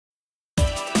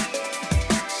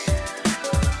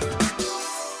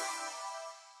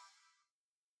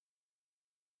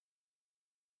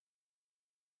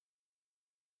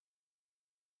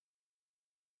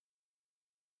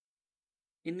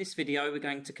In this video, we're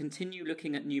going to continue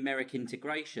looking at numeric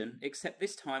integration, except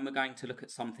this time we're going to look at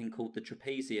something called the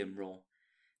trapezium rule.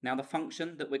 Now, the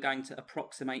function that we're going to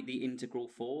approximate the integral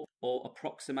for, or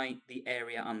approximate the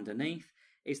area underneath,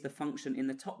 is the function in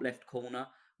the top left corner,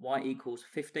 y equals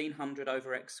 1500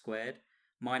 over x squared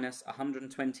minus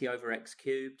 120 over x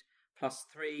cubed plus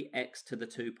 3x to the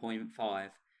 2.5.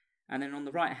 And then on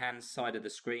the right hand side of the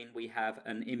screen, we have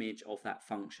an image of that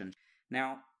function.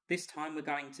 Now, this time we're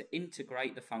going to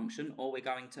integrate the function, or we're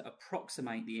going to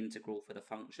approximate the integral for the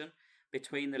function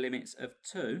between the limits of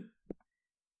 2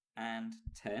 and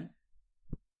 10.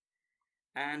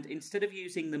 And instead of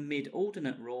using the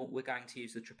mid-ordinate rule, we're going to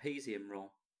use the trapezium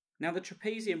rule. Now, the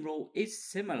trapezium rule is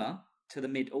similar to the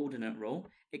mid-ordinate rule,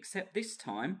 except this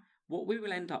time what we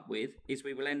will end up with is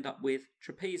we will end up with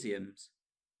trapeziums.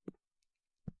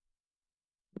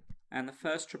 And the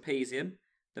first trapezium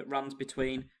that runs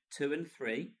between 2 and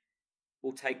 3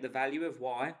 will take the value of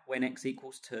y when x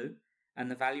equals 2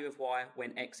 and the value of y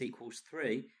when x equals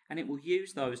 3, and it will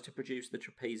use those to produce the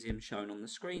trapezium shown on the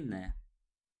screen there.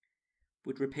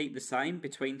 We'd repeat the same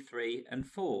between 3 and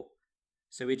 4.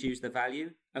 So we'd use the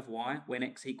value of y when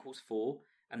x equals 4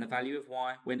 and the value of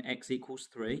y when x equals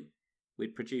 3.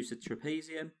 We'd produce a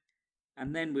trapezium,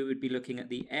 and then we would be looking at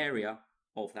the area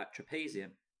of that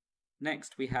trapezium.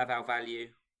 Next, we have our value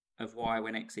of y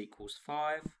when x equals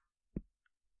 5.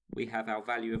 We have our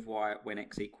value of y when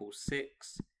x equals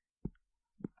 6,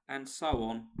 and so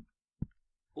on,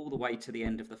 all the way to the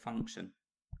end of the function.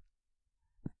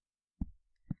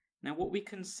 Now, what we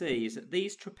can see is that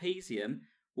these trapezium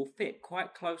will fit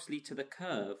quite closely to the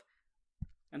curve,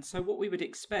 and so what we would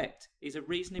expect is a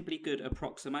reasonably good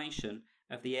approximation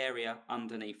of the area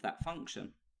underneath that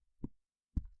function.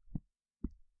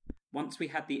 Once we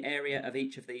had the area of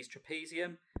each of these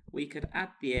trapezium, we could add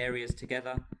the areas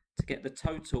together to get the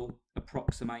total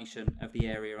approximation of the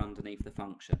area underneath the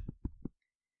function.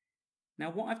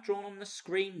 Now, what I've drawn on the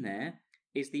screen there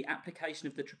is the application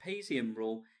of the trapezium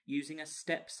rule using a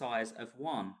step size of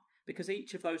 1, because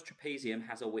each of those trapezium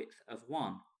has a width of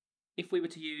 1. If we were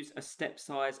to use a step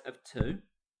size of 2,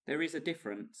 there is a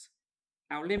difference.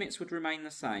 Our limits would remain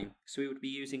the same, so we would be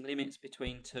using limits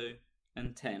between 2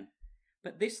 and 10.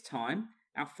 But this time,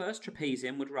 our first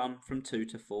trapezium would run from 2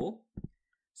 to 4.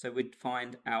 So we'd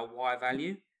find our y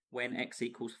value when x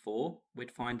equals 4.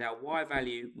 We'd find our y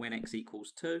value when x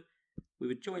equals 2. We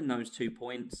would join those 2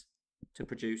 points to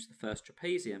produce the first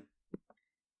trapezium.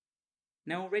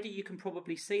 Now, already you can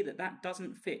probably see that that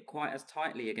doesn't fit quite as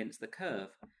tightly against the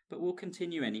curve, but we'll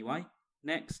continue anyway.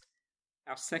 Next,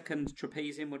 our second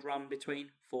trapezium would run between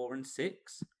 4 and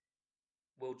 6.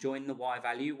 We'll join the y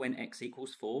value when x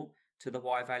equals 4 to the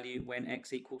y value when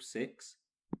x equals 6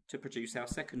 to produce our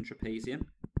second trapezium.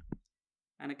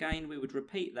 And again, we would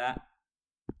repeat that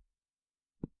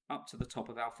up to the top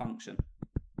of our function,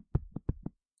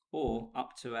 or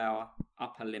up to our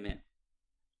upper limit.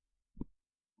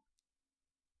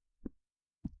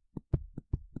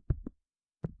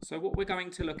 So what we're going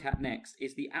to look at next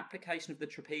is the application of the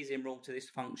trapezium rule to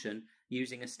this function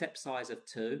using a step size of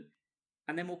 2,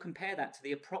 and then we'll compare that to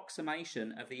the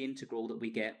approximation of the integral that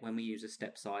we get when we use a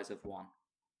step size of 1.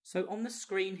 So on the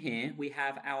screen here, we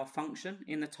have our function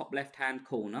in the top left-hand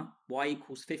corner, y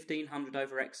equals 1500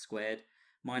 over x squared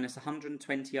minus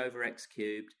 120 over x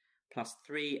cubed plus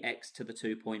 3x to the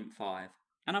 2.5.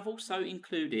 And I've also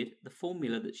included the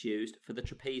formula that's used for the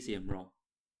trapezium rule.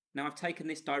 Now, I've taken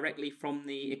this directly from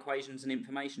the equations and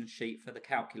information sheet for the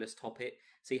calculus topic,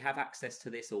 so you have access to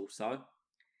this also.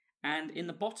 And in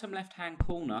the bottom left-hand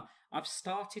corner, I've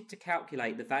started to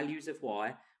calculate the values of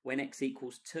y when x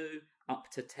equals 2 up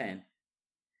to 10.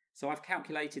 So I've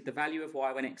calculated the value of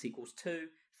y when x equals 2,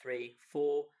 3,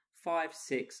 4, 5,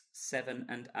 6, 7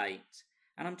 and 8.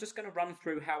 And I'm just going to run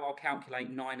through how I'll calculate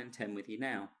 9 and 10 with you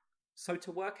now. So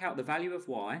to work out the value of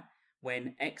y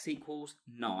when x equals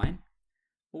 9,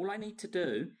 all I need to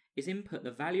do is input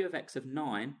the value of x of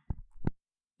 9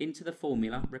 into the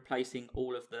formula, replacing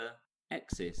all of the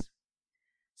x's.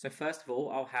 So first of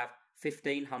all, I'll have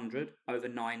 1500 over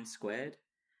 9 squared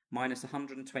minus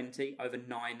 120 over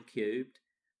 9 cubed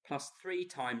plus 3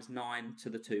 times 9 to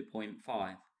the 2.5.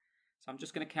 So I'm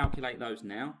just going to calculate those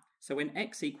now. So when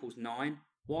x equals 9,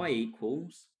 y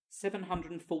equals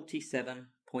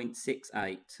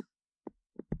 747.68.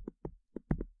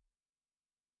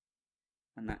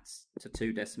 And that's to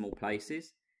 2 decimal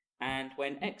places. And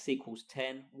when x equals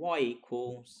 10, y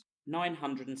equals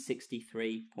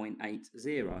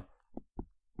 963.80.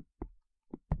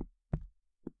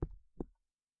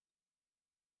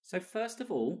 So first of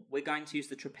all, we're going to use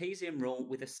the trapezium rule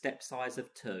with a step size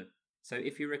of 2. So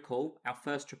if you recall, our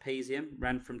first trapezium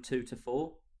ran from 2 to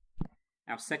 4.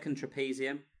 Our second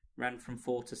trapezium ran from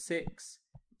 4 to 6,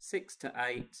 6 to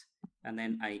 8, and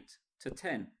then 8 to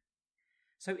 10.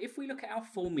 So if we look at our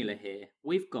formula here,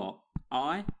 we've got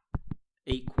I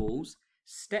equals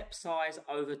step size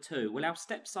over 2. Well, our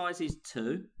step size is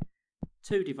 2.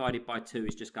 2 divided by 2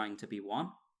 is just going to be 1.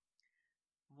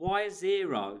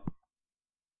 Y0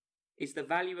 is the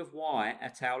value of y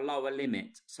at our lower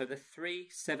limit, so the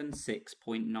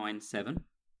 376.97.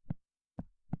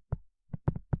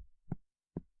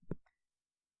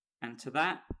 And to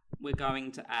that, we're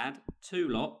going to add 2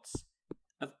 lots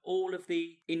of all of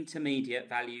the intermediate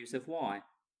values of y.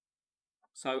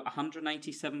 So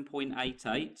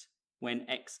 187.88 when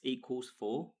x equals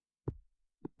 4,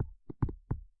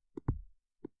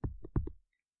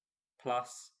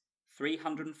 plus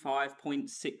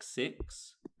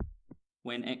 305.66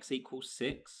 when x equals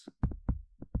 6,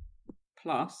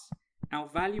 plus our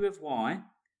value of y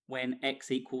when x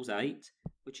equals 8,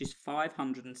 which is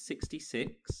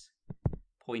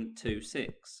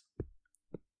 566.26.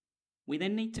 We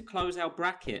then need to close our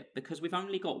bracket because we've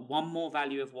only got one more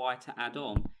value of y to add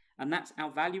on, and that's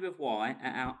our value of y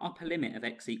at our upper limit of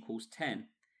x equals 10.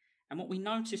 And what we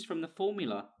notice from the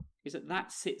formula is that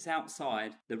that sits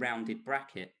outside the rounded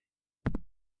bracket.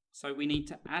 So we need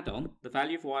to add on the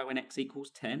value of y when x equals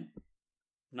 10,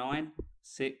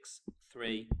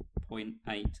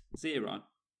 963.80.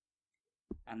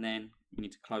 And then we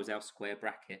need to close our square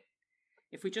bracket.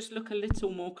 If we just look a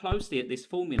little more closely at this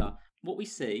formula, what we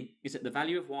see is that the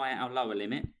value of y at our lower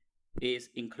limit is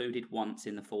included once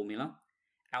in the formula.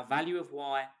 Our value of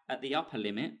y at the upper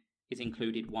limit is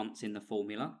included once in the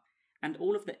formula. And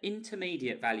all of the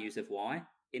intermediate values of y,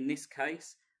 in this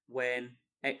case, when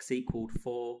x equaled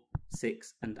 4,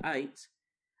 6, and 8,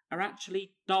 are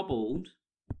actually doubled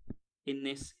in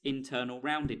this internal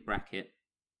rounded bracket.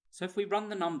 So if we run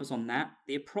the numbers on that,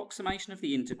 the approximation of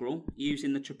the integral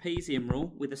using the trapezium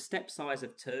rule with a step size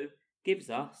of 2 gives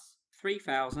us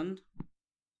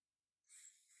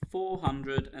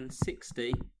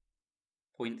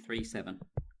 3,460.37.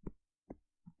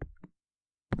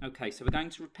 Okay, so we're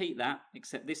going to repeat that,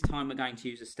 except this time we're going to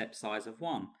use a step size of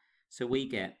 1. So we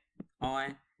get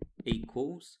I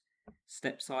equals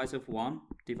step size of 1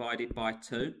 divided by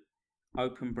 2,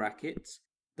 open brackets,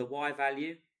 the y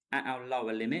value at our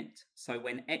lower limit, so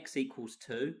when x equals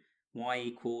 2, y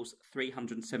equals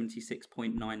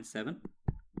 376.97,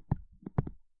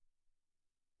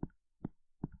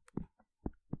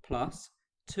 plus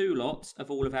 2 lots of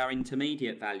all of our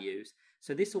intermediate values.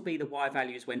 So this will be the y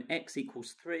values when x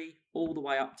equals 3 all the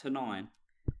way up to 9.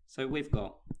 So we've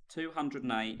got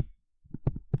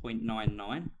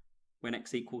 208.99 when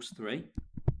x equals 3.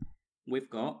 We've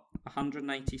got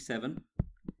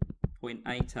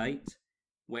 187.88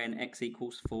 when x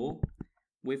equals 4.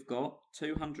 We've got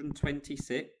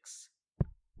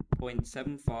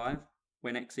 226.75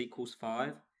 when x equals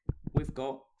 5. We've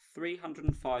got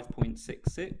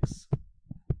 305.66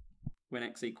 when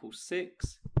x equals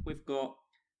 6. We've got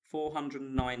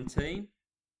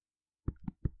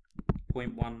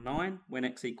 419.19 when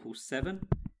x equals 7.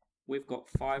 We've got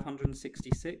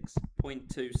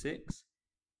 566.26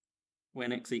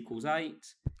 when x equals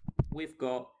 8. We've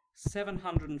got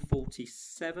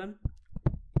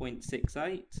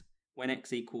 747.68 when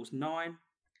x equals 9.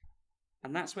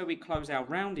 And that's where we close our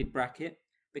rounded bracket,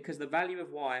 because the value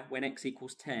of y when x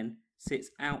equals 10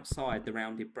 sits outside the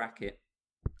rounded bracket.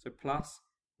 So plus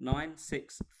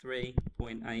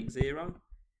 963.80.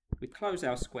 We close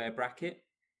our square bracket,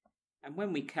 and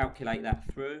when we calculate that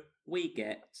through, we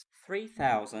get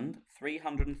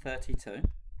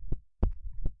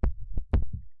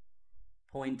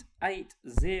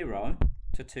 3,332.80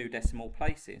 to 2 decimal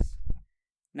places.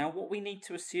 Now what we need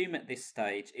to assume at this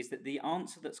stage is that the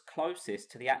answer that's closest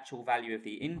to the actual value of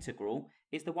the integral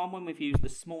is the one when we've used the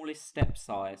smallest step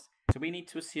size. So we need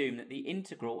to assume that the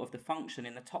integral of the function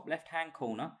in the top left hand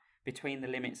corner between the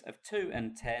limits of 2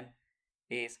 and 10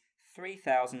 is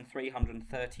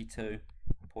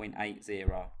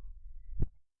 3,332.80.